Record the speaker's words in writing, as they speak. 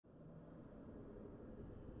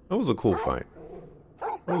That was a cool fight.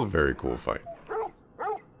 That was a very cool fight.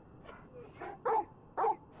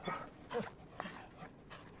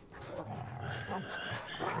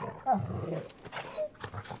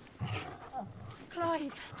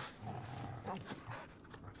 Clive!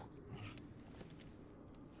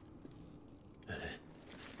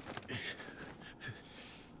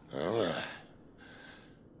 Well,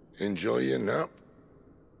 enjoy your nap.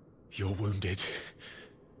 You're wounded.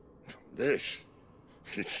 This,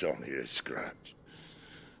 it's only a scratch.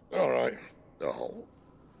 All right, the hole.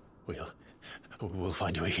 We'll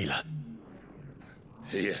find you a healer.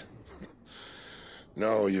 Here.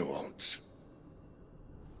 No, you won't.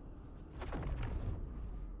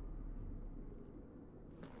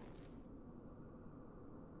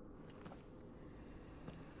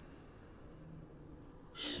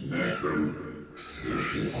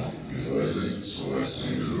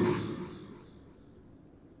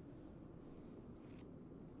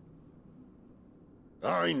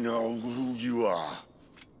 I know who you are.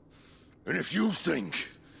 And if you think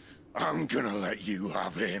I'm gonna let you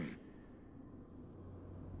have him...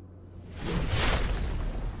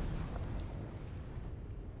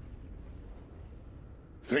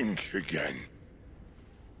 think again.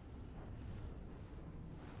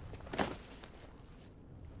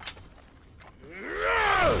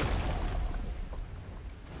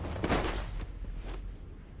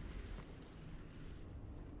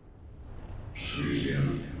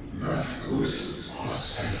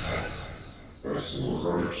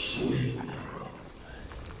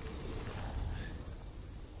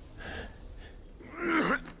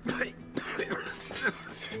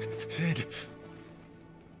 Sid.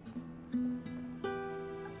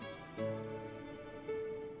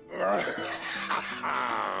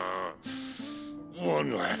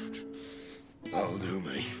 One left. That'll do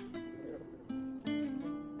me.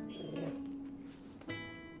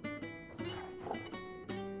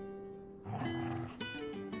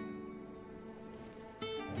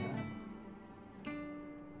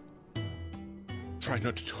 Try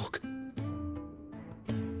not to talk.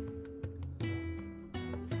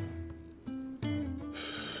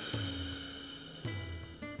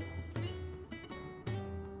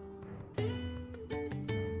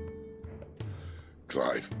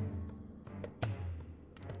 Clive.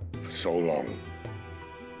 For so long,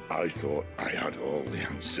 I thought I had all the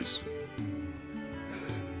answers.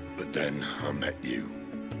 But then I met you.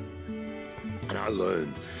 And I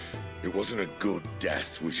learned it wasn't a good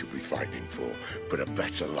death we should be fighting for, but a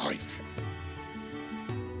better life.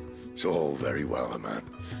 It's all very well, a man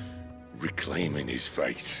reclaiming his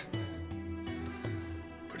fate.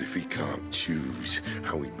 But if he can't choose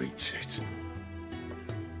how he meets it,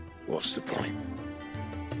 what's the point?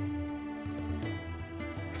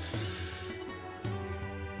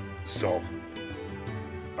 So,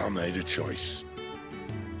 I made a choice.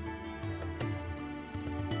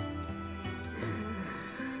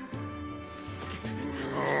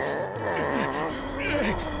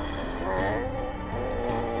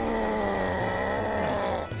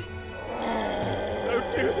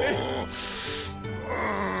 Don't do this!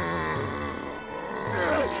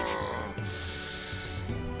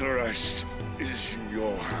 The rest is in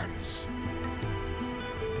your hands.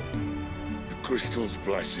 The Crystal's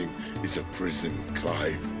blessing is a prison,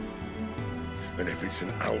 Clive. And if it's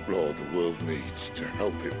an outlaw the world needs to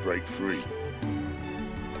help it break free...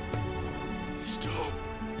 Stop.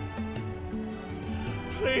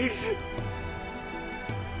 Please.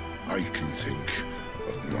 I can think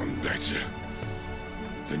of none better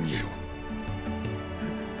than you.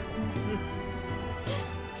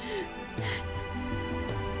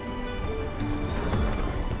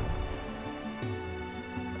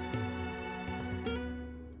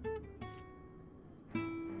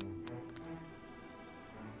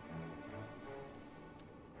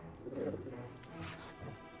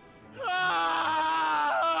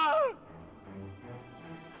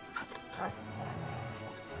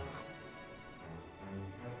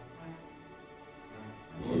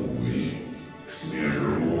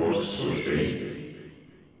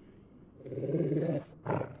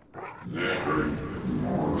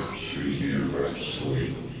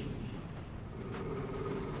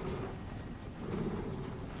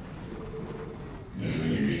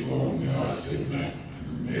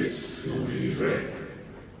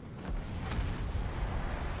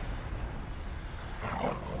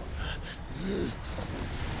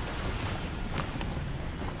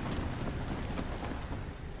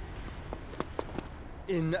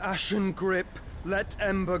 In ashen grip, let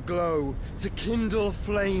ember glow, to kindle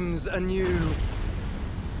flames anew.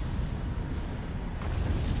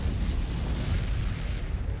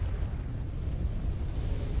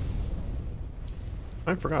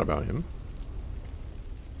 I forgot about him.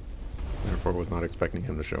 Therefore, was not expecting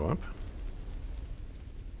him to show up.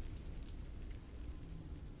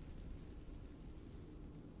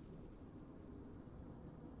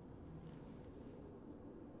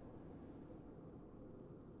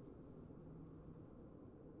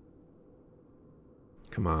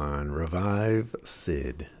 Come on, revive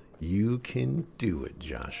Sid. You can do it,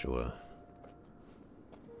 Joshua.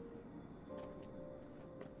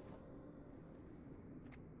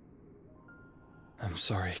 I'm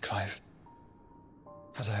sorry, Clive.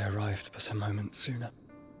 Had I arrived but a moment sooner.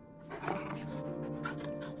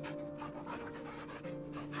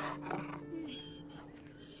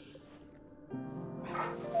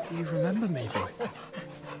 Do you remember me, boy?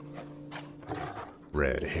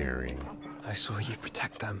 Red herring. I saw you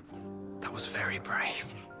protect them. That was very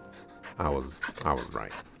brave. I was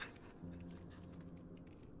right.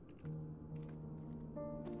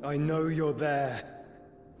 I know you're there,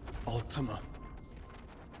 Ultima.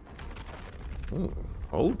 Ooh,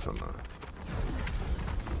 Ultima.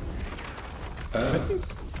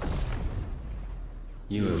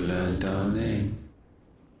 You have learned our name.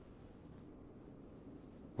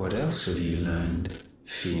 What else have you learned,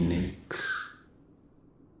 Phoenix?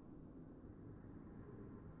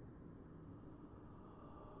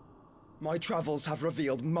 My travels have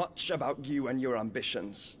revealed much about you and your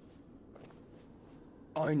ambitions.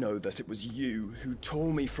 I know that it was you who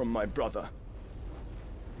tore me from my brother.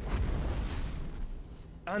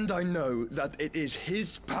 And I know that it is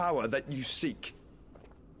his power that you seek.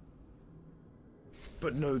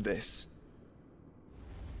 But know this.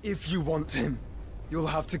 If you want him, you'll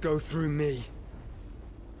have to go through me.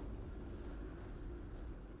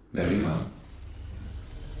 Very well.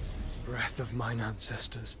 Breath of mine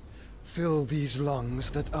ancestors, fill these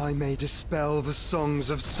lungs that I may dispel the songs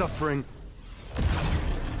of suffering.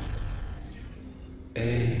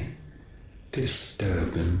 A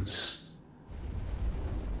disturbance.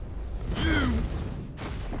 You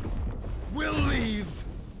will leave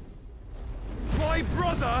my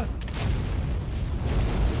brother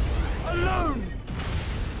alone!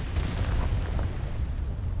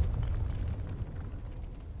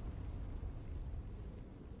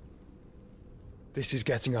 This is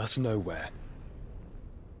getting us nowhere.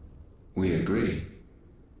 We agree.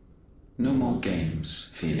 No more games,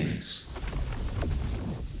 Phoenix.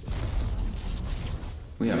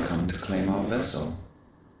 We have come to claim our vessel.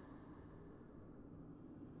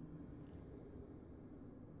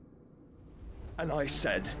 And I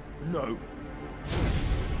said no.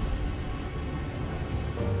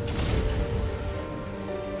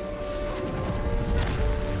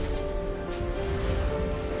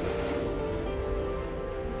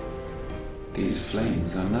 These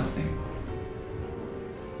flames are nothing.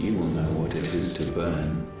 You will know what it is to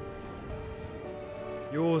burn.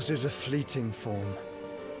 Yours is a fleeting form.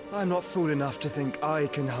 I'm not fool enough to think I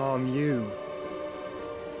can harm you.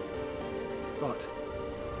 But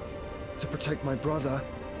to protect my brother,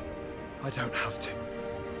 I don't have to.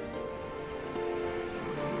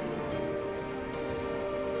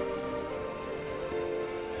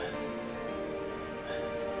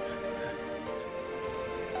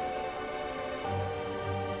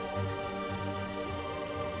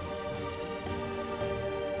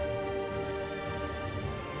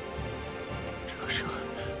 Joshua.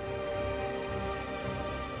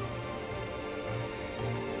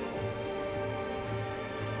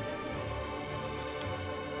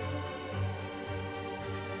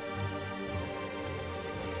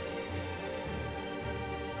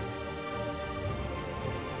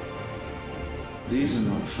 These are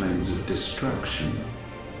not flames of destruction.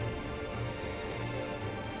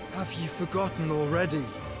 Have you forgotten already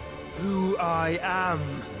who I am?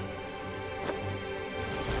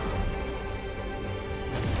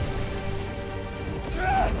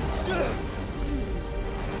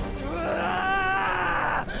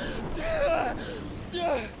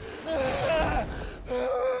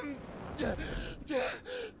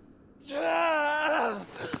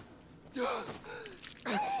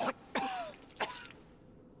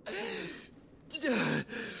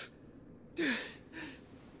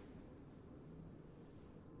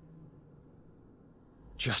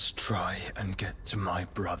 Just try and get to my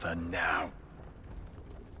brother now.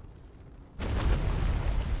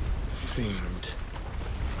 Fiend.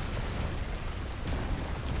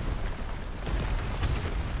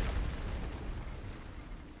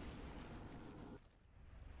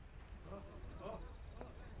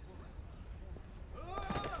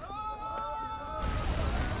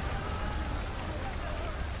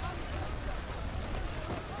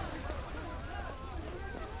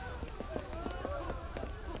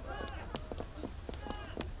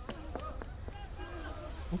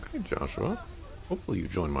 Hey, Joshua. Hopefully you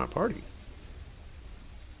join my party.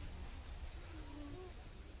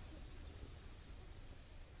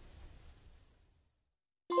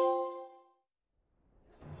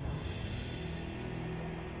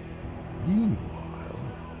 Meanwhile...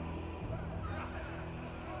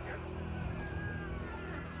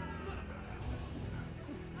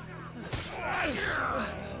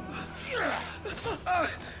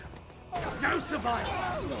 No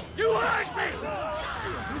survivors! You heard me!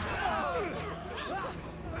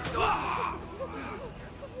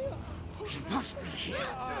 He must be here.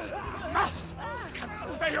 Must! Can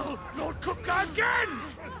fail Lord Kupka again!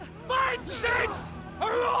 Find Sid!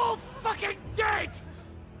 Are all fucking dead!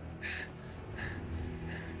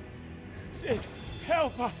 Sid,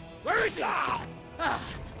 help us! Where is he?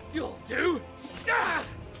 You'll do!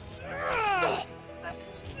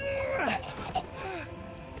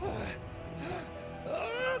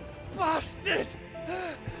 Bastard!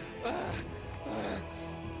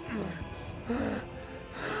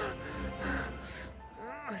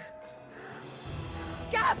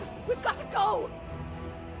 Gab, we've got to go!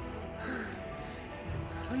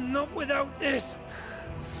 Not without this!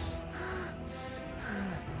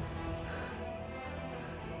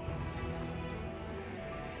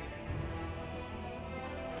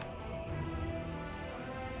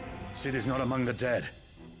 Sid is not among the dead.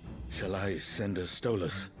 Shall I send a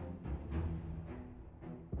Stolas?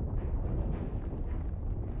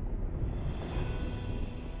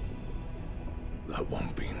 That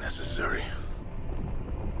won't be necessary.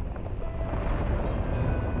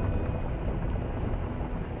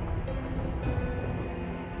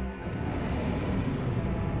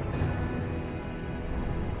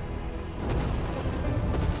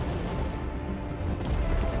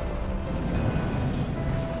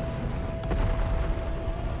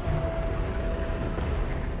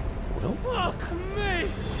 Fuck me!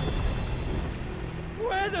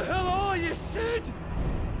 Where the hell are you, Sid?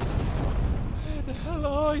 Where the hell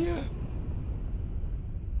are you?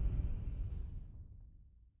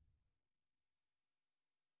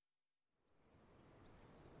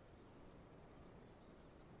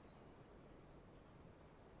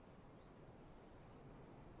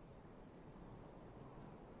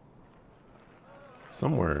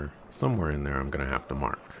 Somewhere in there I'm gonna have to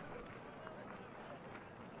mark.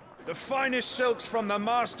 The finest silks from the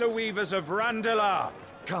master weavers of Randalar.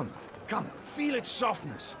 Come, feel its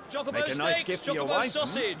softness. Chocobo Make a nice steaks, gift for your chocobo wife.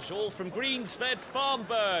 sausage, all from greens-fed farm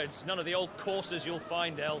birds. None of the old courses you'll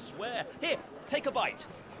find elsewhere. Here, take a bite.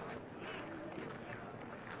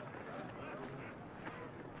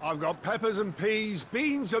 I've got peppers and peas,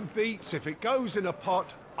 beans and beets. If it goes in a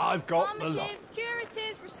pot, I've got the lot. Calmatives,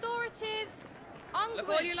 curatives, restoratives, unguents, Look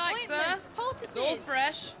all you like, ointments, sir. poultices. It's all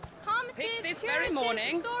fresh. Calmatives, Picked this curatives, very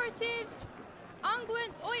morning. restoratives,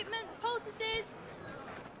 unguents, ointments, poultices.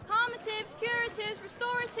 Calmatives, curatives,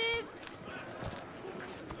 restoratives.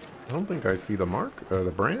 I don't think I see the mark,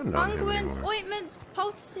 the brand on him Unguents, anymore. ointments,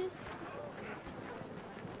 poultices.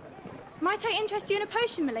 Might I interest you in a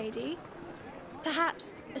potion, milady?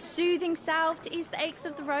 Perhaps a soothing salve to ease the aches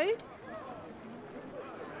of the road?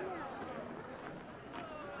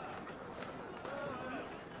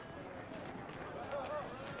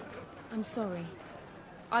 I'm sorry.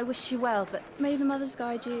 I wish you well, but may the mothers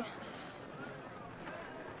guide you.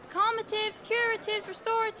 Calmatives, curatives,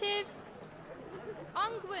 restoratives.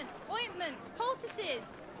 Unguents, ointments, poultices.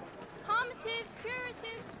 Calmatives,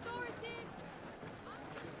 curatives, restoratives.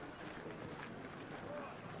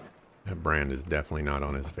 That brand is definitely not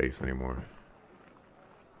on his face anymore.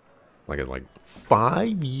 Like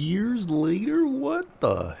 5 years later? What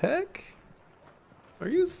the heck? Are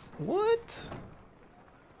you what?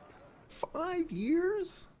 5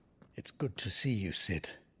 years? It's good to see you, Sid.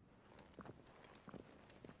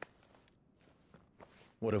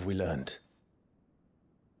 What have we learned?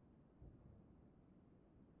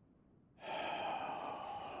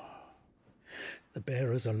 The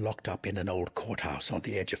bearers are locked up in an old courthouse on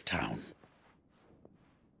the edge of town.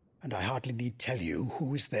 And I hardly need tell you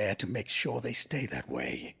who is there to make sure they stay that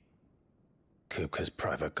way. Kupka's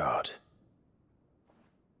private guard.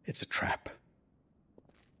 It's a trap.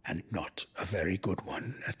 And not a very good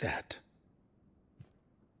one at that.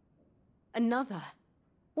 Another?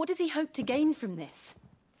 What does he hope to gain from this?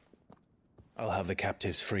 I'll have the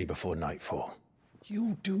captives free before nightfall.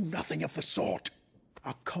 You do nothing of the sort.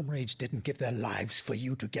 Our comrades didn't give their lives for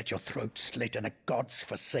you to get your throat slit in a god's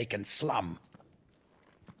forsaken slum.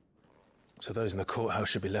 So those in the courthouse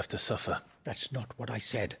should be left to suffer. That's not what I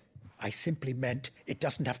said. I simply meant it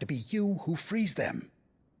doesn't have to be you who frees them.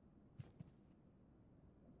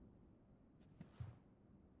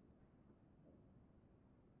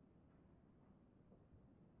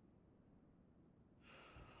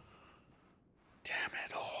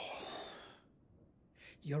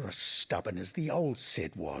 You're as stubborn as the old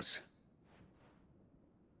Cid was.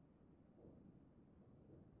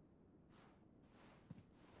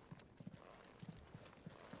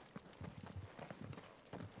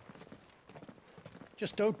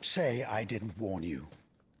 Just don't say I didn't warn you.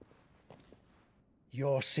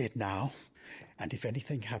 You're Cid now, and if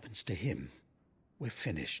anything happens to him, we're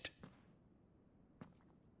finished.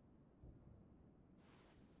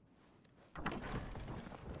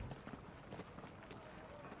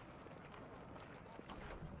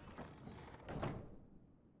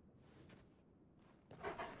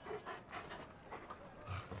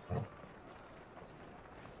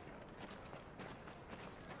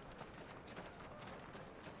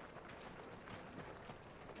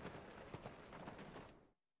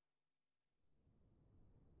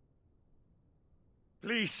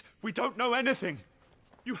 Please, we don't know anything.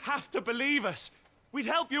 You have to believe us. We'd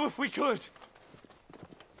help you if we could.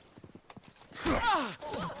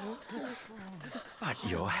 But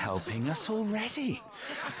you're helping us already.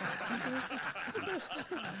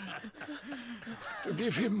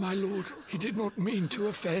 Forgive him, my lord. He did not mean to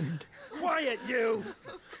offend. Quiet, you!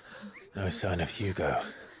 No sign of Hugo.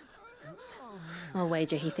 I'll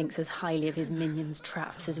wager he thinks as highly of his minions'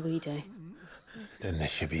 traps as we do. Then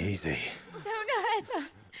this should be easy. Don't hurt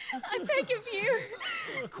us. I beg of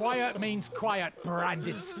you. Quiet means quiet,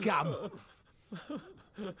 branded scum.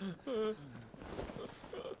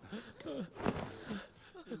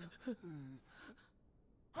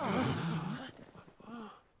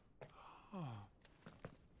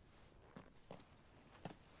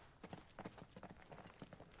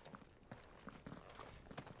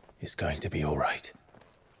 It's going to be all right.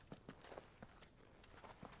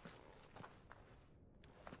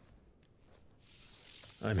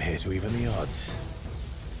 I'm here to even the odds.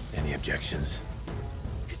 Any objections?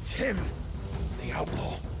 It's him, the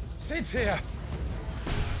outlaw. Cid's here.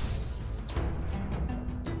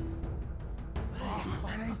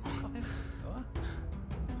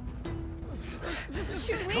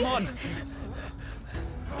 Should we? Come on.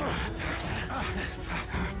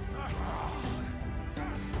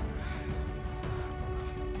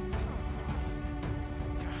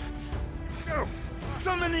 Go!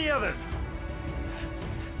 Summon the others!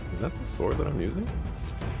 Is that the sword that I'm using?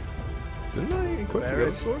 Didn't I equip the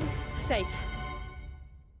other sword? Safe.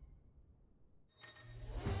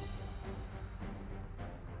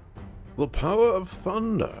 The power of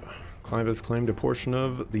thunder. Clive has claimed a portion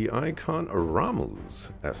of the icon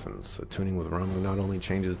Ramuh's essence. Attuning with Ramuh not only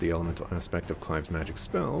changes the elemental aspect of Clive's magic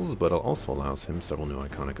spells, but also allows him several new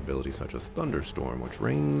iconic abilities such as Thunderstorm, which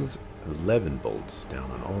rains 11 bolts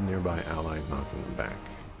down on all nearby allies, knocking them back.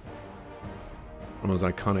 Ramuh's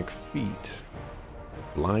iconic feat,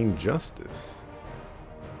 Blind Justice,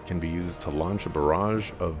 can be used to launch a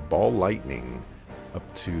barrage of ball lightning up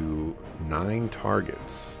to 9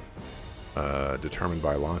 targets. Determined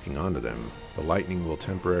by locking onto them. The lightning will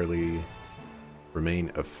temporarily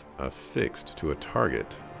remain affixed to a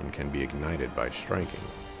target and can be ignited by striking.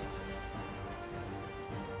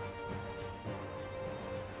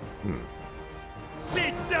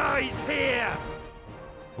 Cid dies here!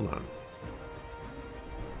 Hold on.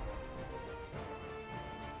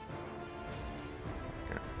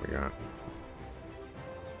 Okay,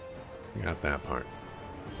 we got that part.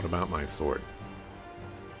 What about my sword?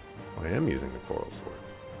 I am using the Coral Sword.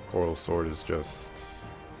 Coral Sword is just...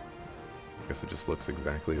 I guess it just looks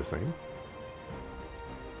exactly the same.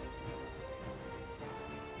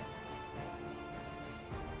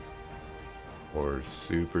 Or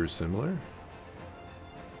super similar.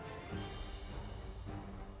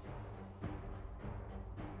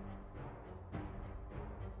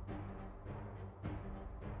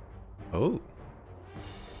 Oh.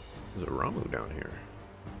 There's a Ramuh down here.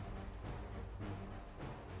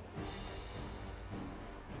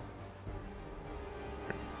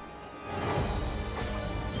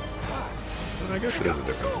 I guess it is a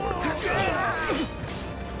different sword.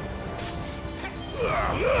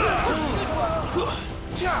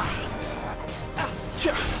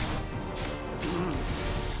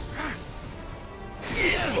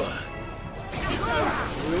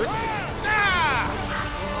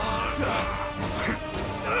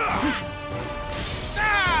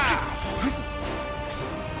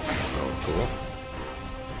 That was cool.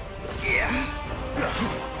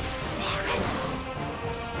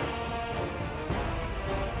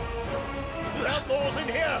 Outlaw's in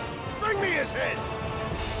here! Bring me his head!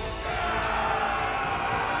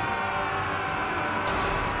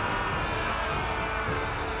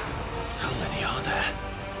 How many are there?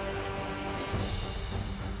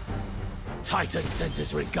 Titan sends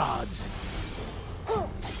his regards.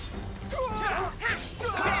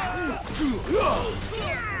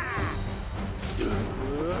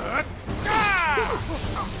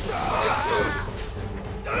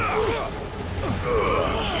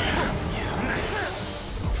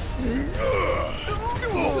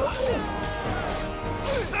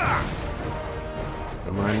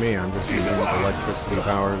 Don't mind me, I'm just using electricity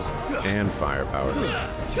powers and fire powers.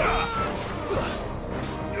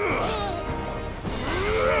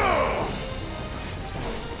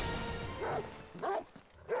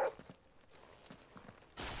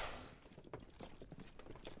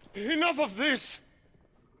 Enough of this!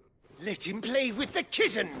 Let him play with the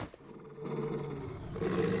kitten!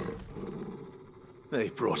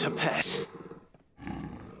 They've brought a pet.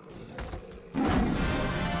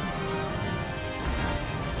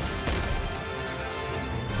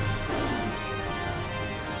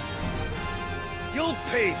 You'll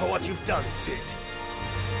pay for what you've done, Cid.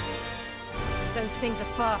 Those things are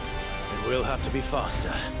fast. It will have to be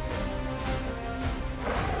faster.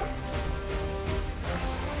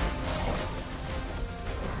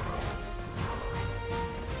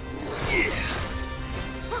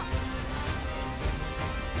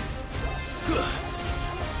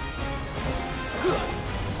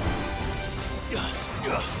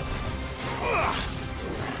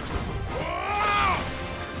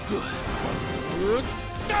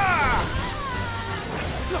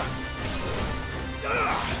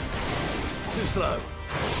 Too slow.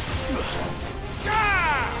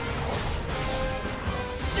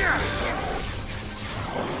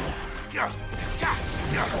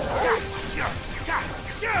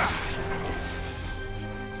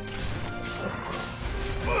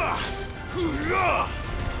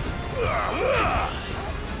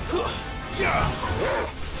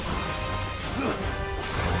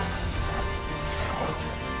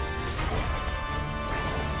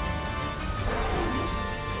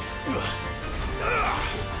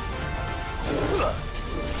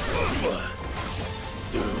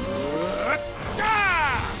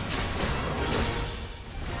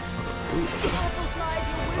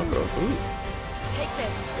 Take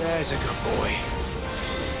this. There's a good boy.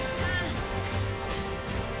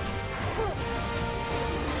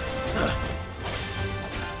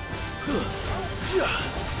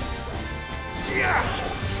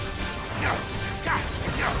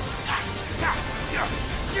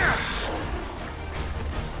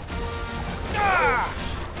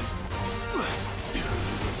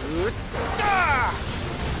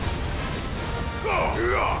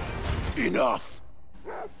 Enough!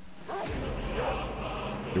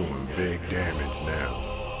 Doing big damage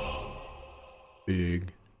now.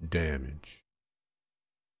 Big damage.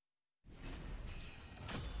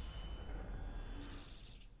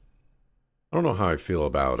 I don't know how I feel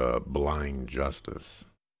about blind justice.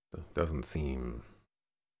 It doesn't seem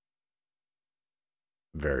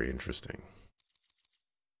very interesting.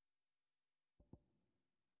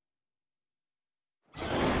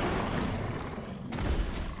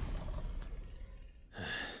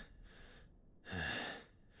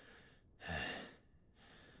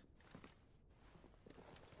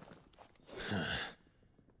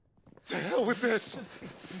 To hell with this!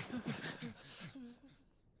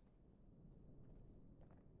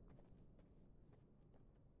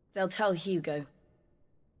 They'll tell Hugo.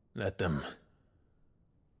 Let them.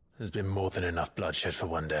 There's been more than enough bloodshed for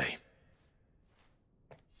one day.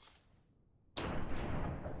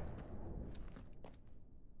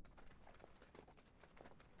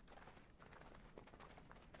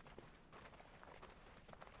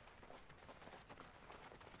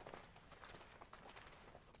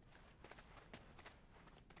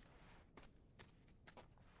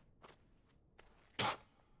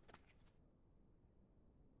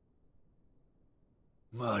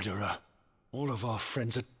 Murderer. All of our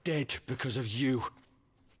friends are dead because of you.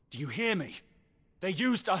 Do you hear me? They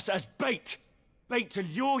used us as bait. Bait to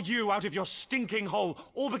lure you out of your stinking hole,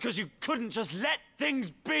 all because you couldn't just let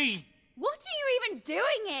things be. What are you even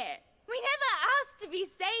doing here? We never asked to be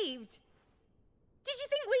saved. Did you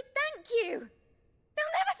think we'd thank you?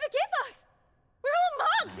 They'll never forgive us. We're all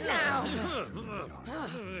marked now.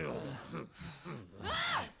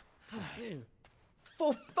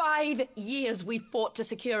 For 5 years we fought to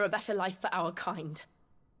secure a better life for our kind.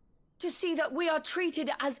 To see that we are treated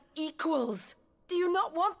as equals. Do you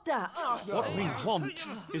not want that? What we want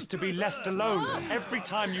is to be left alone. Every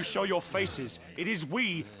time you show your faces, it is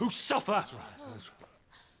we who suffer.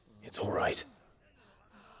 It's all right.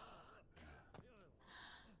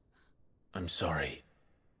 I'm sorry.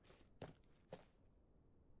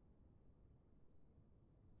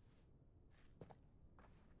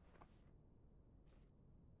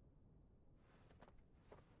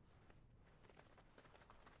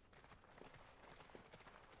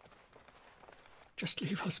 Just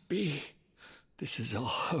leave us be. This is our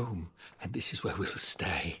home, and this is where we'll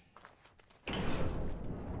stay.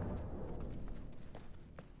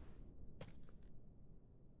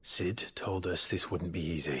 Cid told us this wouldn't be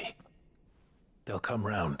easy. They'll come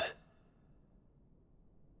round.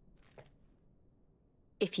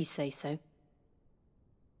 If you say so.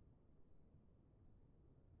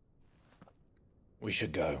 We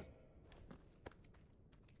should go.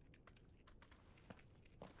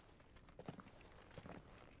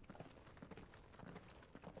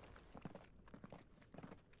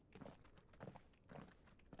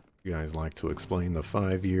 You guys like to explain the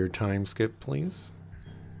 5-year time skip, please?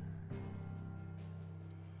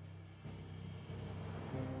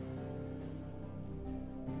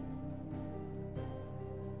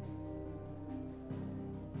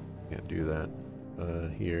 Can't do that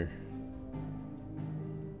here.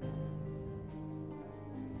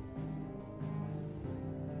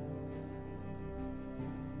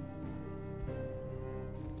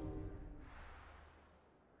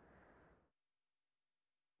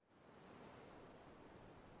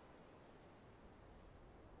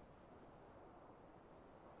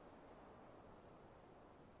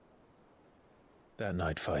 That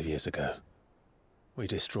night 5 years ago, we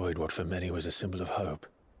destroyed what for many was a symbol of hope.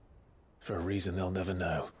 For a reason they'll never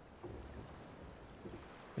know.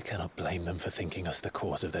 We cannot blame them for thinking us the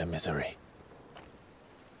cause of their misery.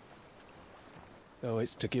 Though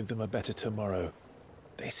it's to give them a better tomorrow,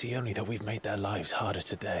 they see only that we've made their lives harder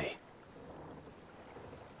today.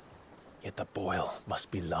 Yet the boil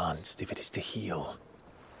must be lanced if it is to heal.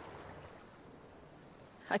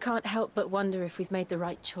 I can't help but wonder if we've made the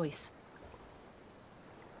right choice.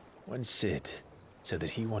 When Sid said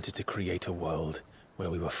that he wanted to create a world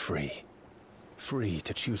where we were free. Free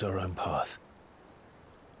to choose our own path.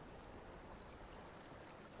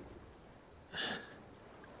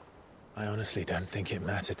 I honestly don't think it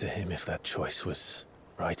mattered to him if that choice was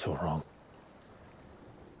right or wrong.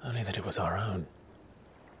 Only that it was our own.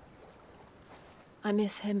 I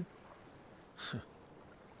miss him.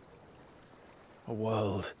 A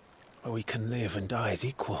world where we can live and die as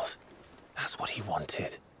equals. That's what he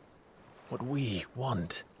wanted. What we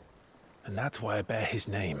want. And that's why I bear his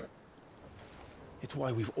name. It's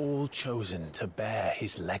why we've all chosen to bear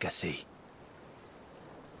his legacy.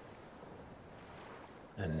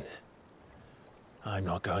 And I'm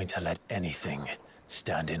not going to let anything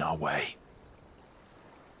stand in our way.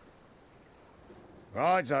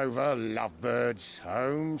 Ride's over, lovebirds.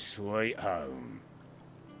 Home sweet home.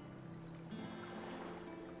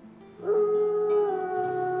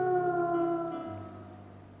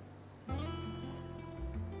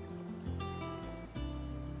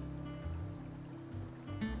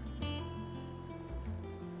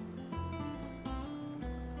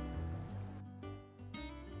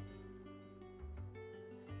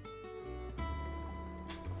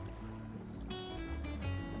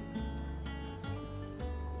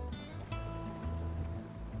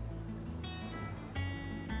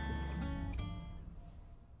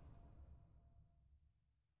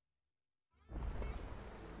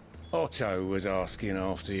 Otto was asking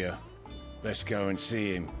after you. Let's go and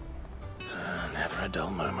see him. Never a dull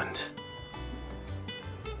moment.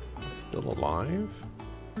 Still alive?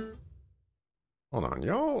 Hold on,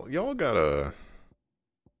 y'all gotta...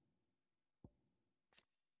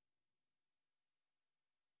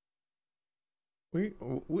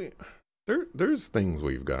 There's things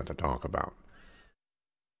we've got to talk about.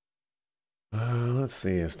 Let's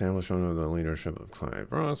see. Established under the leadership of Clive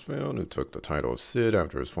Rosfield, who took the title of Sid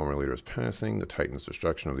after his former leader's passing, the Titans'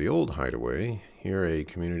 destruction of the old hideaway. Here, a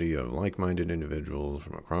community of like-minded individuals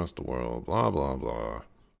from across the world. Blah blah blah.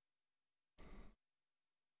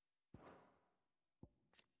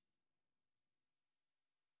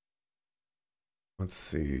 Let's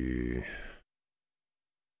see.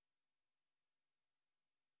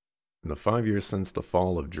 In the 5 years since the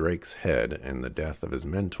fall of Drake's head and the death of his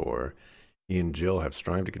mentor, he and Jill have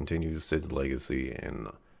strived to continue Sid's legacy and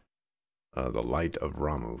the light of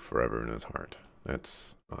Ramuh forever in his heart.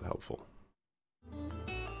 That's not helpful.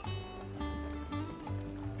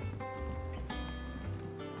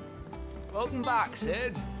 Welcome back,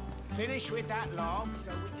 Sid. Finish with that log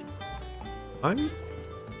so we can...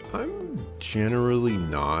 I'm generally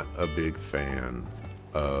not a big fan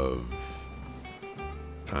of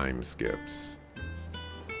time skips.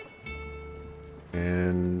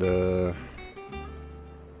 And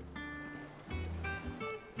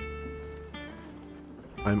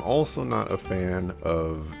I'm also not a fan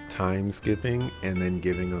of time skipping and then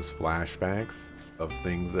giving us flashbacks of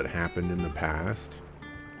things that happened in the past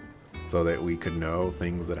so that we could know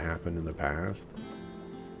things that happened in the past.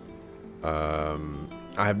 I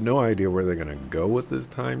have no idea where they're gonna go with this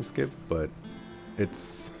time skip, but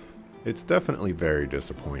it's definitely very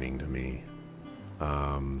disappointing to me.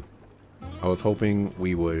 I was hoping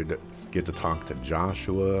we would get to talk to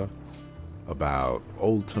Joshua about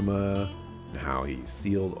Ultima and how he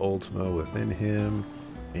sealed Ultima within him.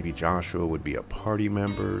 Maybe Joshua would be a party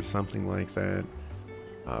member or something like that.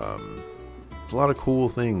 It's a lot of cool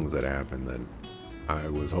things that happened that I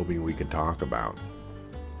was hoping we could talk about.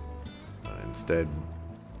 Instead,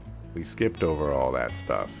 we skipped over all that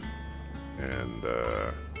stuff. And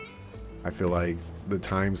I feel like the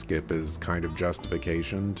time skip is kind of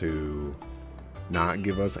justification to not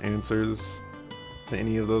give us answers to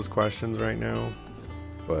any of those questions right now.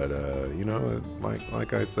 But, you know,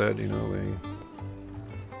 like I said, you know,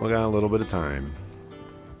 we got a little bit of time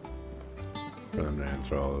for them to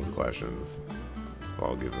answer all those questions. So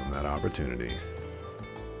I'll give them that opportunity.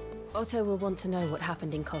 Otto will want to know what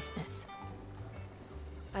happened in Cosnes.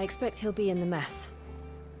 I expect he'll be in the mess.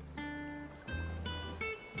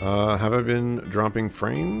 Have I been dropping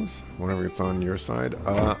frames whenever it's on your side?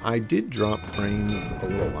 I did drop frames a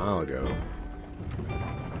little while ago.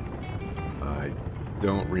 I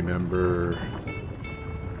don't remember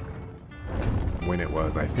when it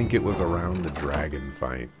was. I think it was around the dragon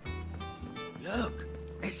fight. Look,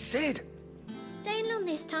 it's Cid. Staying long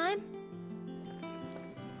this time?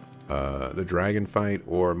 The dragon fight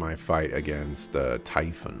or my fight against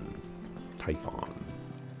Typhon.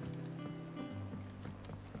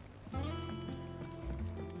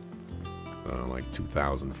 Like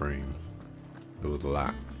 2,000 frames. It was a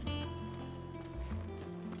lot.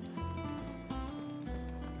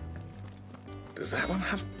 Does that one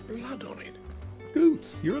have blood on it?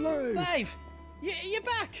 Goots, you're alive. Clive, you're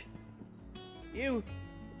back. You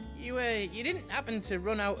didn't happen to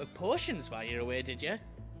run out of potions while you're away, did you?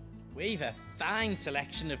 We've a fine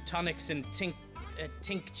selection of tonics and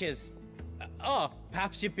tinctures. Or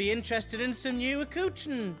perhaps you'd be interested in some new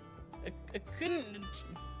accoutrement.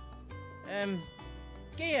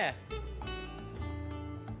 Gear.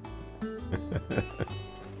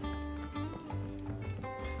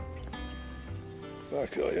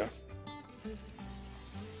 Back, are ya?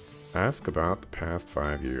 Ask about the past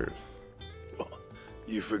 5 years. What?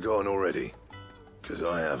 You've forgotten already? 'Cause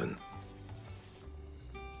I haven't.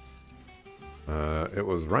 It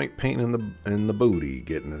was right pain in the booty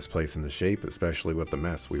getting this place into shape, especially with the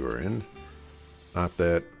mess we were in. Not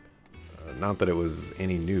that it was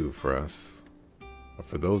any new for us, but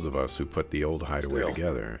for those of us who put the old hideaway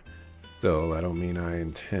together. Still, I don't mean I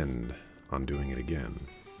intend on doing it again.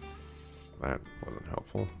 That wasn't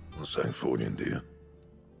helpful. What's Sancfordian, dear?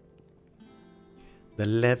 The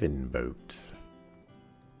Levin boat.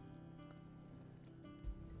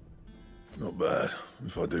 Not bad,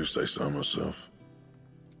 if I do say so myself.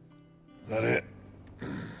 That it?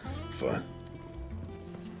 Fine.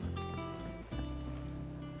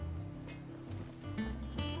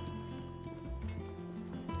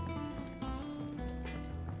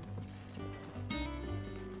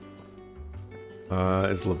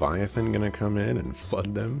 Is Leviathan gonna come in and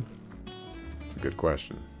flood them? That's a good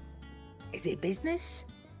question. Is it business?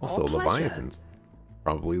 Also, or pleasure? Leviathan's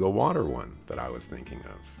probably the water one that I was thinking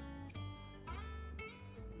of.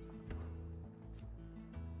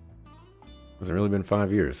 Has it really been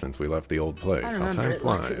 5 years since we left the old place? I How remember time it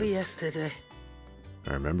flies. like it was yesterday.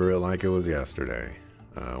 I remember it like it was yesterday.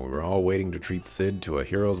 We were all waiting to treat Cid to a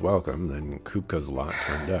hero's welcome, then Kupka's lot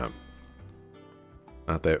turned up.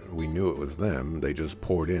 Not that we knew it was them, they just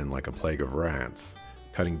poured in like a plague of rats,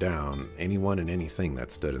 cutting down anyone and anything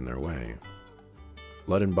that stood in their way.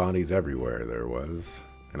 Blood and bodies everywhere there was,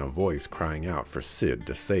 and a voice crying out for Cid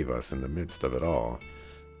to save us in the midst of it all.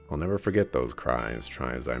 I'll never forget those cries,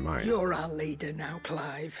 try as I might. You're our leader now,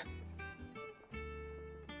 Clive.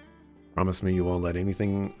 Promise me you won't let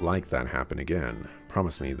anything like that happen again.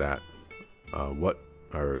 Promise me that,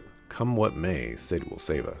 come what may, Cid will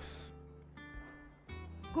save us.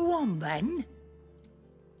 Go on, then.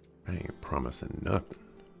 I ain't promising nothing.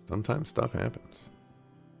 Sometimes stuff happens.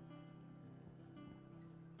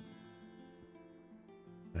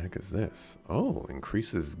 The heck is this? Oh,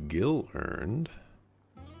 increases gil earned.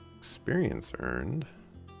 Experience earned.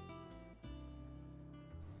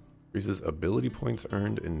 Increases ability points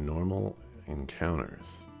earned in normal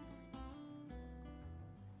encounters.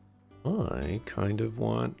 I kind of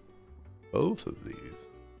want both of these.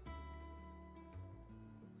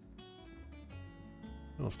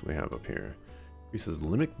 What else do we have up here? Increases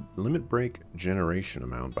limit break generation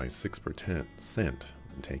amount by 6%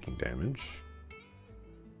 when taking damage.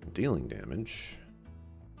 Dealing damage.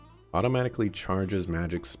 Automatically charges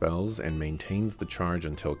magic spells and maintains the charge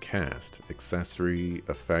until cast. Accessory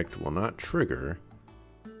effect will not trigger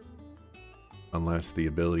unless the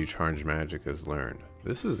ability charge magic is learned.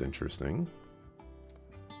 This is interesting.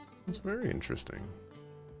 It's very interesting.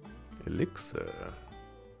 Elixir.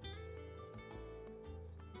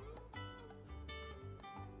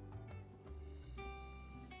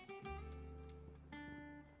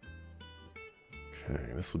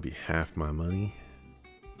 Okay, this would be half my money.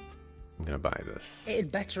 I'm gonna buy this.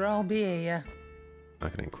 It'd better all be here.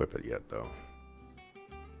 Not gonna equip it yet, though.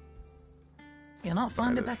 You'll not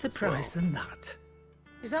find a better price than that.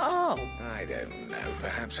 Is that all? I don't know.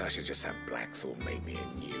 Perhaps I should just have Blackthorn make me a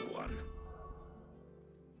new one.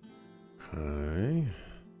 Okay.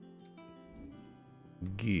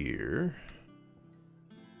 Gear.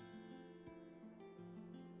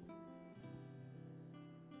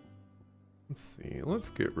 Let's see. Let's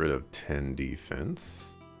get rid of 10 defense.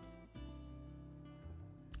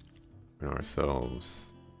 And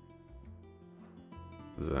ourselves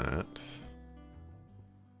that.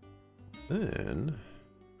 Then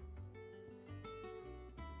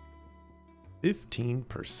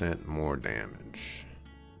 15% more damage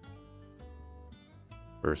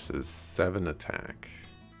versus 7 attack.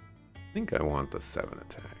 I think I want the 7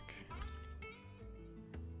 attack.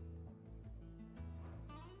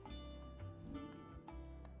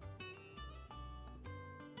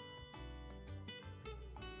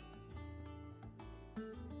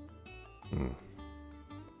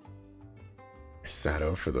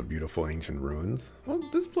 Sado for the beautiful ancient ruins. Well,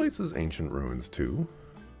 this place is ancient ruins too.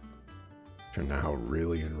 Which are now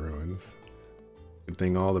really in ruins. Good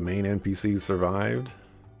thing all the main NPCs survived.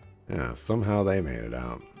 Yeah, somehow they made it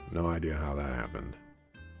out. No idea how that happened.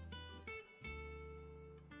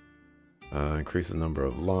 Increases number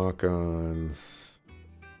of lock-ons.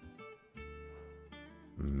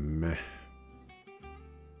 Meh.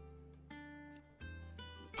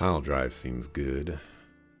 Pile drive seems good.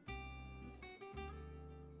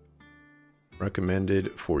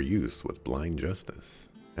 Recommended for use with Blind Justice,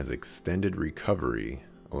 as extended recovery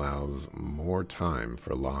allows more time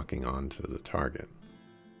for locking onto the target.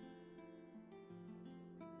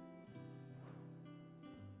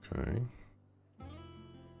 Okay.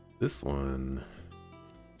 This one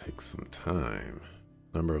takes some time.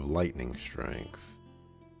 Number of lightning strikes.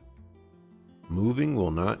 Moving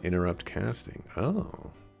will not interrupt casting.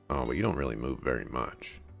 Oh, but you don't really move very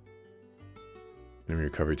much. Enemy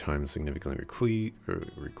recovery time significantly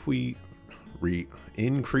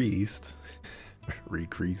increased.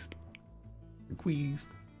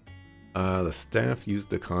 The staff used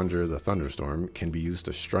to conjure the thunderstorm can be used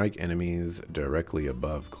to strike enemies directly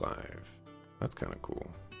above Clive. That's kind of cool.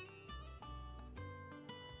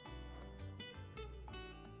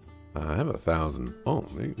 I have 1,000. Oh,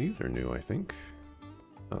 these are new, I think.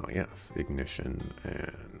 Oh, yes. Ignition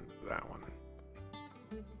and that one.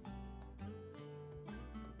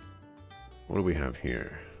 What do we have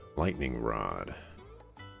here? Lightning Rod.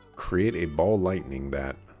 Create a ball lightning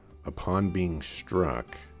that, upon being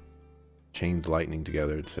struck, chains lightning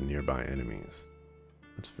together to nearby enemies.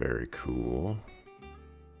 That's very cool.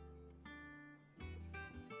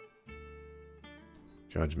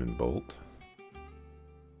 Judgment Bolt.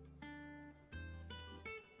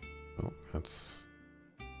 Oh, that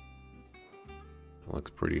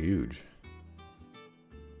looks pretty huge.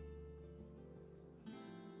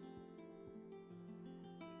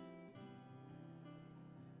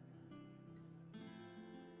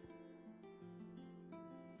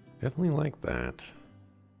 Definitely like that.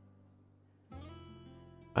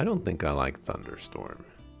 I don't think I like Thunderstorm.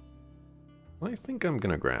 I think I'm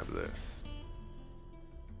gonna grab this.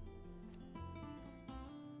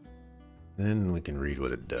 Then we can read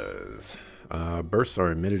what it does. Bursts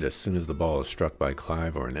are emitted as soon as the ball is struck by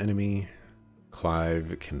Clive or an enemy.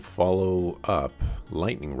 Clive can follow up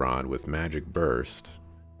Lightning Rod with Magic Burst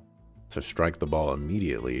to strike the ball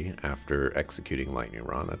immediately after executing Lightning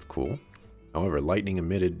Rod. That's cool. However, lightning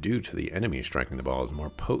emitted due to the enemy striking the ball is more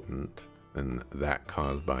potent than that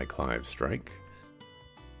caused by Clive's strike.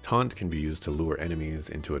 Taunt can be used to lure enemies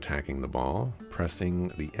into attacking the ball. Pressing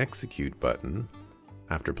the execute button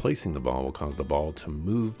after placing the ball will cause the ball to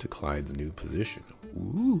move to Clyde's new position.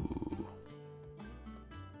 Ooh.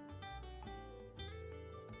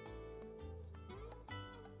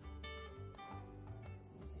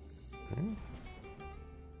 Okay.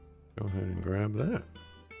 Go ahead and grab that.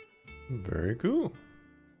 Very cool.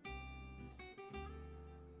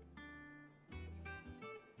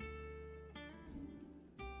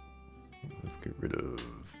 Let's get rid of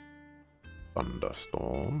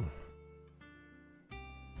Thunderstorm.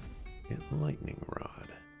 Get Lightning Rod.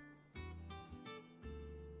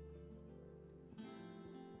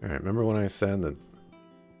 Alright, remember when I said that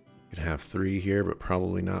you could have 3 here, but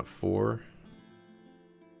probably not 4?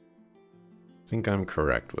 I think I'm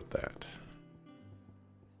correct with that.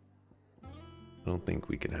 I don't think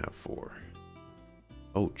we can have 4.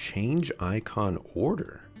 Oh, change icon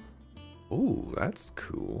order. Oh, that's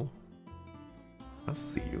cool. I'll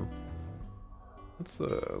see you.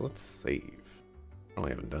 Let's save.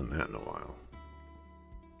 Probably haven't done that in a while.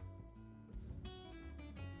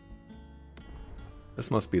 This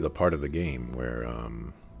must be the part of the game where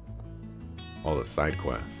all the side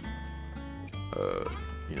quests,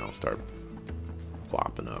 you know, start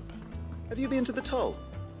plopping up. Have you been to the toll?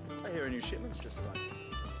 I hear a new shipment's just arrived.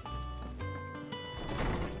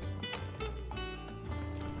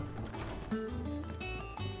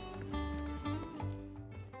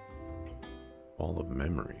 All of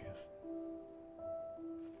memories.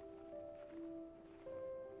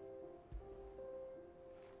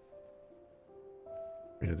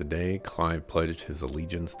 End of the day, Clive pledged his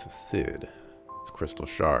allegiance to Cid. His crystal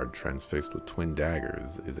shard, transfixed with twin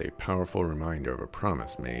daggers, is a powerful reminder of a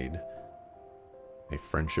promise made, a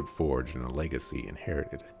friendship forged, and a legacy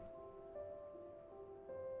inherited.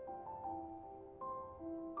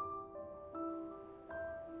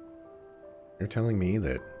 You're telling me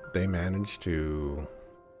that they managed to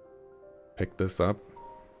pick this up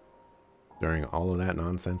during all of that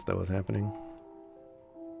nonsense that was happening?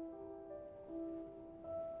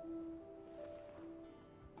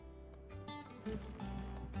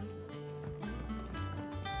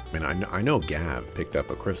 I mean, I know Gav picked up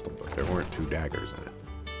a crystal, but there weren't two daggers in it.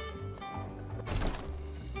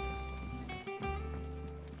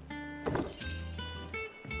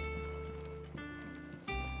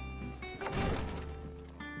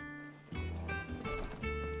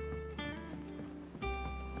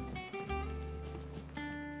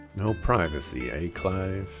 No privacy, eh,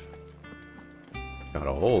 Clive? Got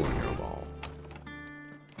a hole in your wall.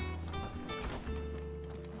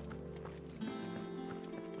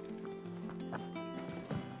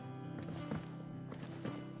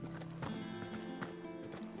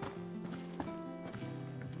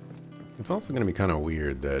 It's also going to be kind of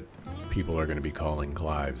weird that people are going to be calling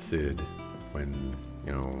Clive Cid when,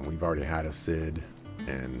 you know, we've already had a Cid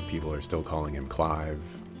and people are still calling him Clive.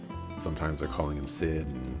 Sometimes they're calling him Cid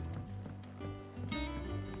and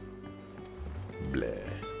bleh.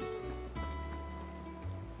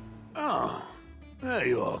 Ah, there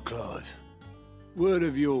you are, Clive. Word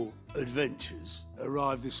of your adventures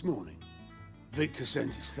arrived this morning. Victor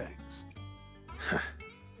sent his thanks.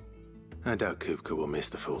 I doubt Kupka will miss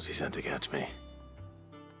the fools he sent to catch me.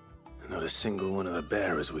 Not a single one of the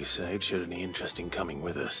bearers we saved showed any interest in coming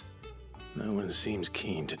with us. No one seems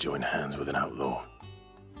keen to join hands with an outlaw.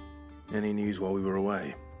 Any news while we were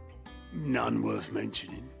away? None worth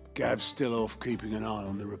mentioning. Gav's still off keeping an eye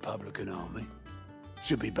on the Republican army.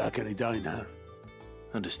 Should be back any day now.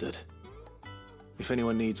 Understood. If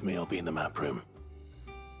anyone needs me, I'll be in the map room.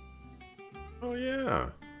 Oh yeah.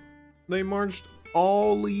 They marched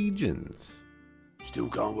all legions. Still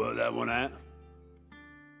can't work that one out.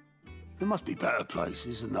 There must be better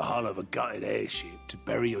places than the hull of a gutted airship to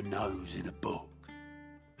bury your nose in a book.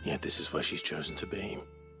 Yet this is where she's chosen to be.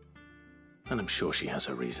 And I'm sure she has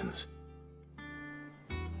her reasons.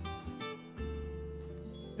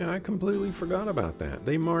 Yeah, I completely forgot about that.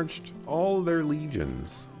 They marched all their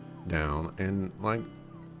legions down and, like,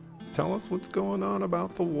 tell us what's going on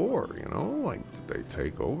about the war, you know? Like, did they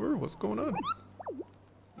take over? What's going on?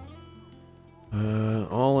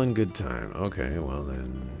 All in good time. Okay, well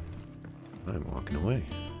then, I'm walking away.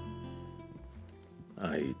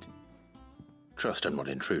 I trust I'm not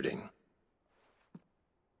intruding.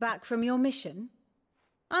 Back from your mission?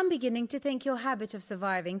 I'm beginning to think your habit of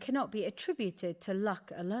surviving cannot be attributed to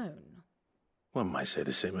luck alone. One might say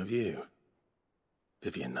the same of you,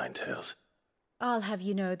 Vivian Ninetails. I'll have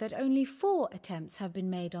you know that only 4 attempts have been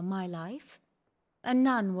made on my life, and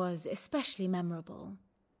none was especially memorable.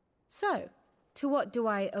 So, to what do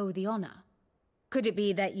I owe the honor? Could it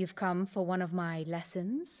be that you've come for one of my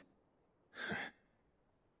lessons?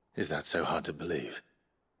 Is that so hard to believe?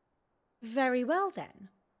 Very well then.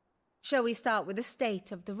 Shall we start with the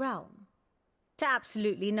state of the realm? To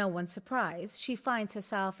absolutely no one's surprise, she finds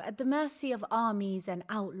herself at the mercy of armies and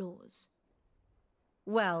outlaws.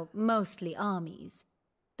 Well, mostly armies.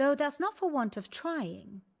 Though that's not for want of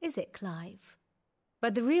trying, is it, Clive?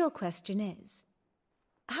 But the real question is,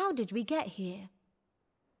 how did we get here?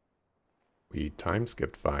 We time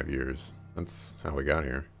skipped 5 years. That's how we got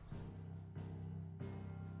here.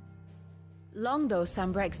 Long though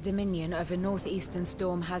Sambrek's dominion over northeastern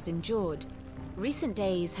Storm has endured, recent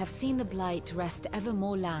days have seen the Blight wrest ever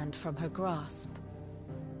more land from her grasp.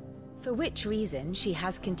 For which reason she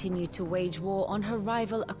has continued to wage war on her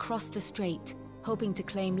rival across the strait, hoping to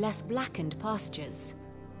claim less blackened pastures.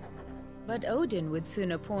 But Odin would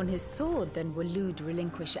sooner pawn his sword than Waloed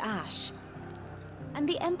relinquish Ash. And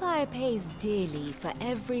the Empire pays dearly for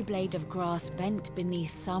every blade of grass bent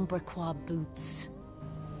beneath Sambrequois boots.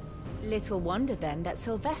 Little wonder then that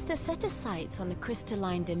Sylvester set his sights on the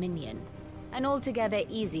Crystalline Dominion, an altogether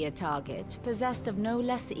easier target, possessed of no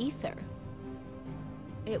less ether.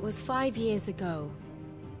 It was 5 years ago,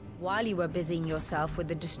 while you were busying yourself with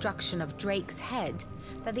the destruction of Drake's head,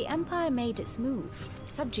 that the Empire made its move,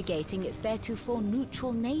 subjugating its theretofore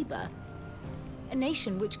neutral neighbor, a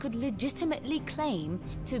nation which could legitimately claim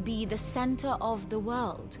to be the center of the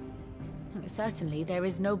world. Certainly, there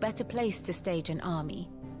is no better place to stage an army.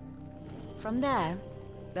 From there,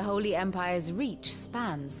 the Holy Empire's reach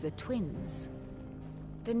spans the Twins.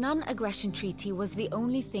 The non-aggression treaty was the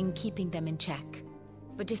only thing keeping them in check.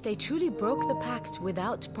 But if they truly broke the pact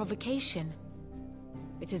without provocation,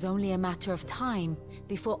 it is only a matter of time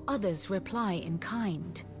before others reply in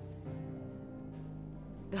kind.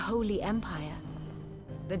 The Holy Empire,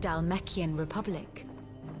 the Dhalmekian Republic,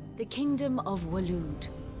 the Kingdom of Waloed,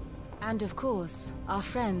 and of course, our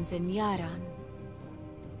friends in Yaran.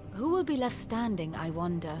 Who will be left standing, I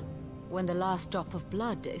wonder, when the last drop of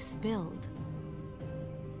blood is spilled?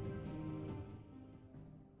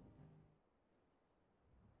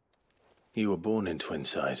 You were born in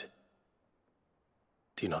Twinside.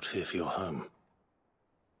 Do you not fear for your home?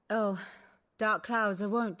 Oh, dark clouds are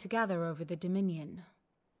wont to gather over the Dominion.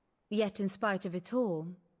 Yet in spite of it all,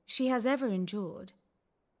 she has ever endured.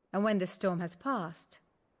 And when the storm has passed,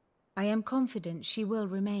 I am confident she will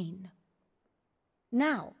remain.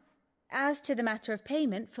 Now, as to the matter of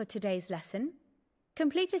payment for today's lesson,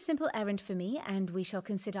 complete a simple errand for me and we shall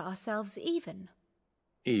consider ourselves even.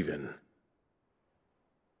 Even?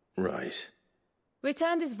 Right.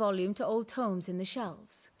 Return this volume to old tomes in the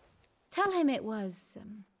shelves. Tell him it was,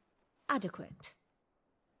 adequate.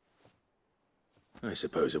 I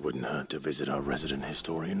suppose it wouldn't hurt to visit our resident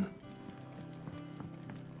historian.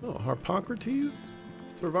 Oh, Harpocrates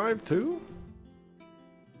survived too?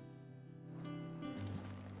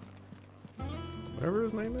 Whatever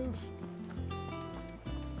his name is?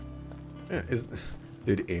 Yeah,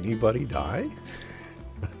 did anybody die?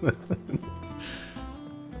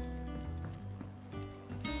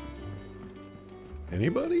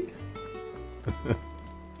 Anybody?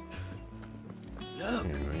 Look,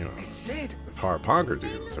 you know, it's Sid. If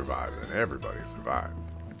Harpocrates survived, then everybody survived.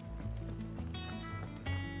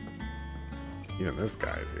 Even this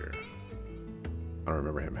guy's here. I don't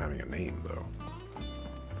remember him having a name, though.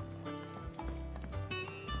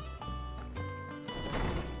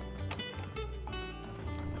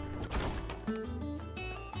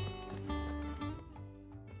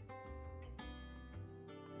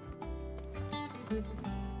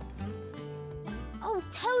 Old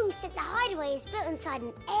Tome said the hideaway is built inside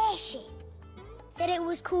an airship. Said it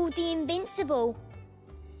was called the Invincible.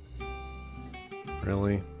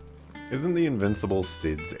 Really? Isn't the Invincible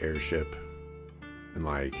Sid's airship in,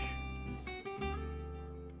 like,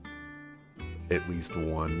 at least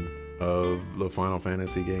one of the Final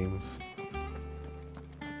Fantasy games?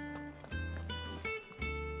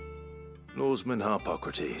 Norseman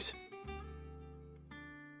Harpocrates.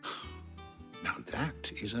 Now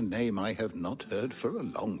that is a name I have not heard for a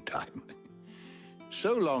long time.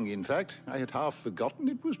 So long, in fact, I had half forgotten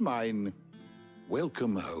it was mine.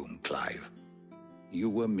 Welcome home, Clive. You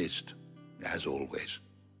were missed, as always.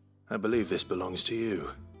 I believe this belongs to you.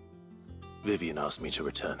 Vivian asked me to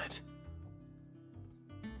return it.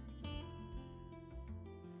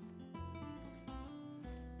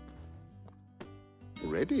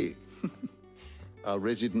 Ready? Our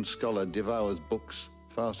resident scholar devours books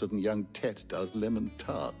faster than young Tet does lemon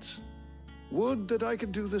tarts. Would that I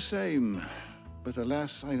could do the same, but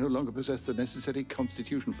alas, I no longer possess the necessary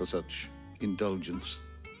constitution for such indulgence,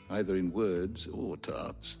 either in words or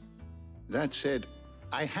tarts. That said,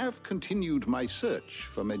 I have continued my search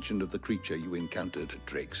for mention of the creature you encountered at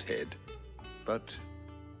Drake's Head, but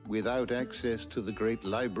without access to the great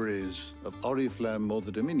libraries of Oriflamme or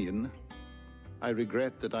the Dominion, I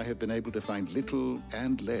regret that I have been able to find little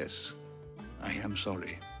and less. I am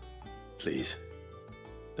sorry. Please,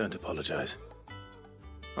 don't apologize.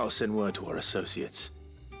 I'll send word to our associates.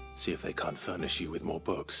 See if they can't furnish you with more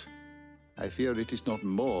books. I fear it is not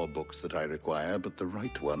more books that I require, but the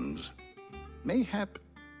right ones. Mayhap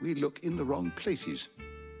we look in the wrong places.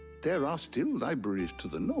 There are still libraries to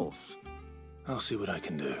the north. I'll see what I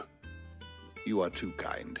can do. You are too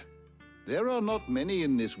kind. There are not many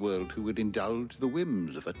in this world who would indulge the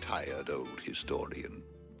whims of a tired old historian.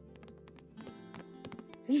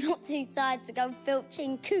 Not too tired to go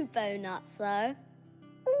filching Kupo nuts, though.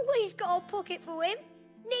 Always got a pocket for him.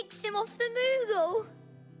 Nicks him off the Moogle.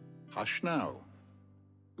 Hush now.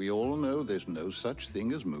 We all know there's no such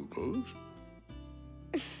thing as Moogles.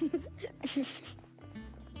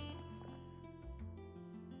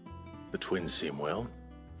 The twins seem well.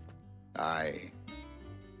 Aye.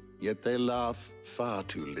 Yet they laugh far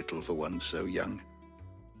too little for one so young.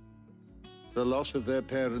 The loss of their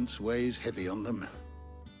parents weighs heavy on them,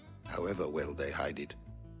 however well they hide it.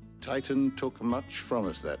 Titan took much from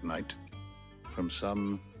us that night, from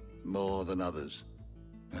some more than others,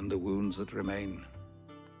 and the wounds that remain,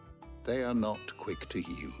 they are not quick to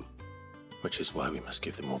heal. Which is why we must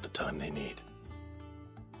give them all the time they need.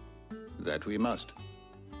 That we must.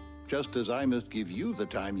 Just as I must give you the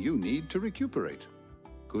time you need to recuperate.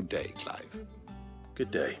 Good day, Clive. Good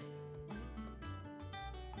day.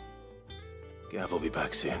 Gav will be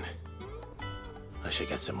back soon. I should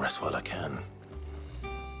get some rest while I can.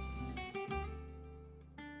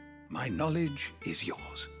 My knowledge is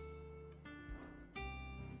yours.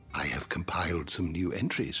 I have compiled some new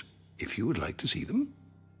entries, if you would like to see them.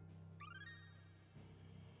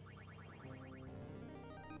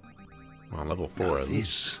 On level 4 now at this,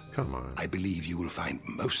 least. Come on. I believe you will find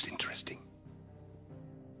most interesting.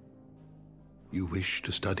 You wish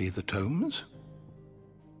to study the tomes?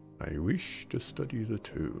 I wish to study the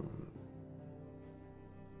tomb.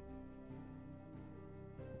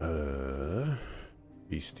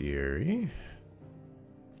 Bestiary.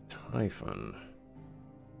 Typhon.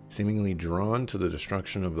 Seemingly drawn to the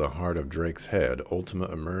destruction of the heart of Drake's head, Ultima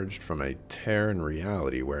emerged from a tear in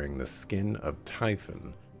reality wearing the skin of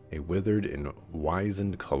Typhon, a withered and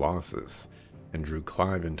wizened colossus, and drew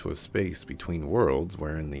Clive into a space between worlds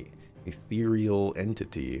wherein the ethereal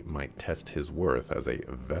entity might test his worth as a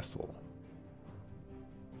vessel.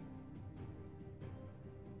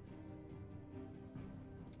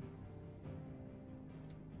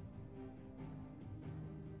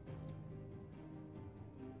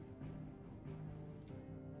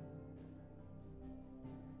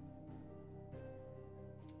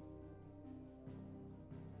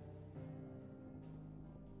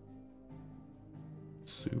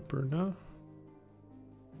 Superna?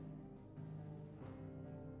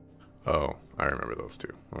 Oh, I remember those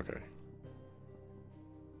two. Okay.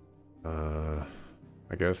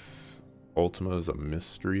 I guess Ultima is a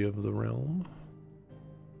mystery of the realm.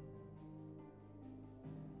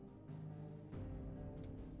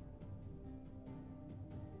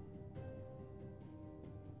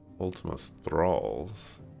 Ultima's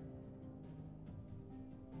thralls.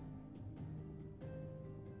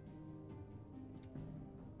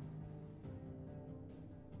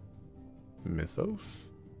 Mythos?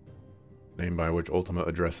 Name by which Ultima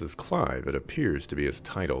addresses Clive, it appears to be his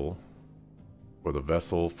title for the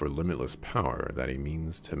vessel for limitless power that he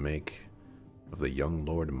means to make of the young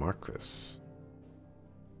Lord Marquis.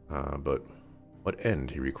 But what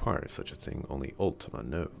end he requires such a thing, only Ultima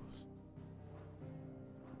knows.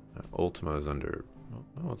 Ultima is under...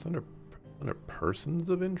 Oh, it's under persons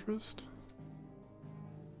of interest?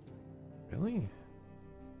 Really?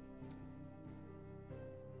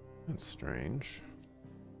 That's strange.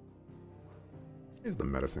 Is the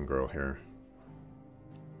medicine girl here?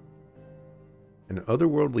 An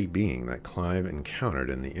otherworldly being that Clive encountered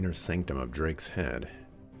in the inner sanctum of Drake's head.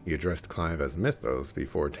 He addressed Clive as Mythos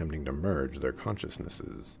before attempting to merge their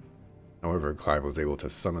consciousnesses. However, Clive was able to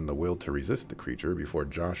summon the will to resist the creature before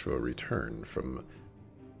Joshua returned from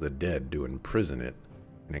the dead to imprison it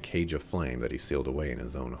in a cage of flame that he sealed away in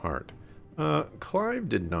his own heart. Clive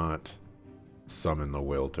did not summon the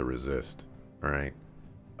will to resist, alright?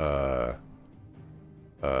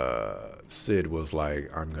 Sid was like,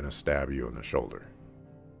 I'm gonna stab you in the shoulder.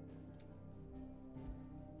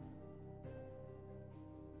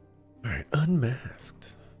 Alright,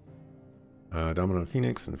 unmasked. Dominant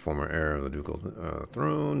Phoenix and former heir of the ducal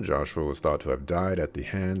throne, Joshua was thought to have died at the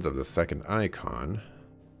hands of the second icon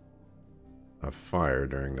of fire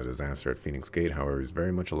during the disaster at Phoenix Gate. However, he's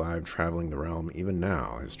very much alive, traveling the realm even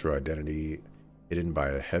now. His true identity hidden by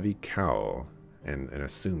a heavy cowl and an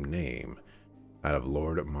assumed name, that of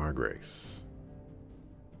Lord Margrace.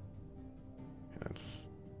 That's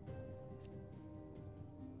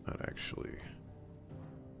not actually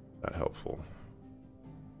that helpful.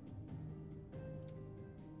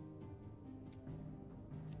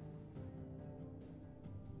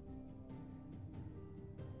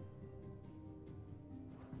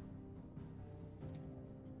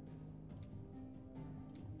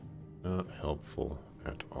 Not helpful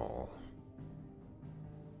at all.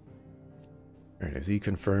 Alright, is he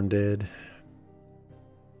confirmed dead?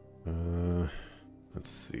 Let's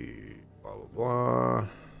see. Blah, blah, blah.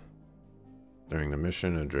 During the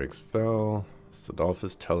mission at Drake's Fell,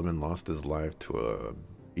 Sidolphus Telemann lost his life to a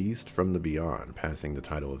beast from the beyond, passing the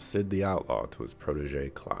title of Sid the Outlaw to his protege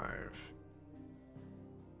Clive.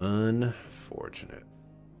 Unfortunate.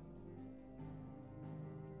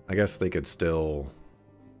 I guess they could still,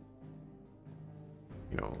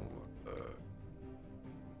 you know,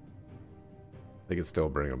 they could still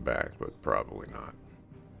bring him back, but probably not.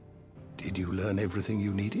 Did you learn everything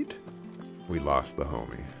you needed? We lost the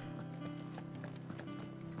homie.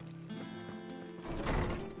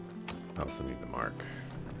 I also need the mark.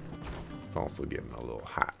 It's also getting a little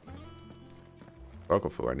hot.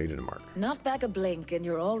 Bucklefu, I needed a mark. Not back a blink and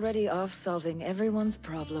you're already off solving everyone's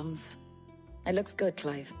problems. It looks good,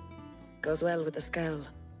 Clive. Goes well with the scowl.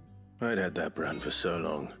 I'd had that brand for so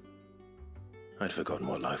long. I'd forgotten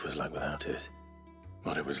what life was like without it.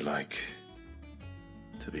 What it was like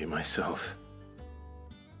to be myself.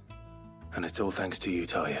 And it's all thanks to you,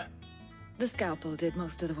 Talia. The scalpel did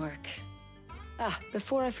most of the work. Ah,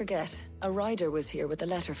 before I forget, a rider was here with a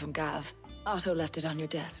letter from Gav. Otto left it on your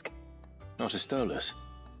desk. Not a stolus.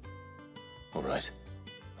 All right,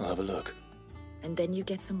 I'll have a look. And then you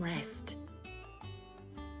get some rest.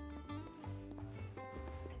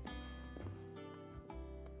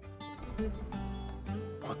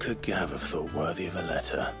 What could Gav have thought worthy of a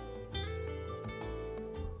letter?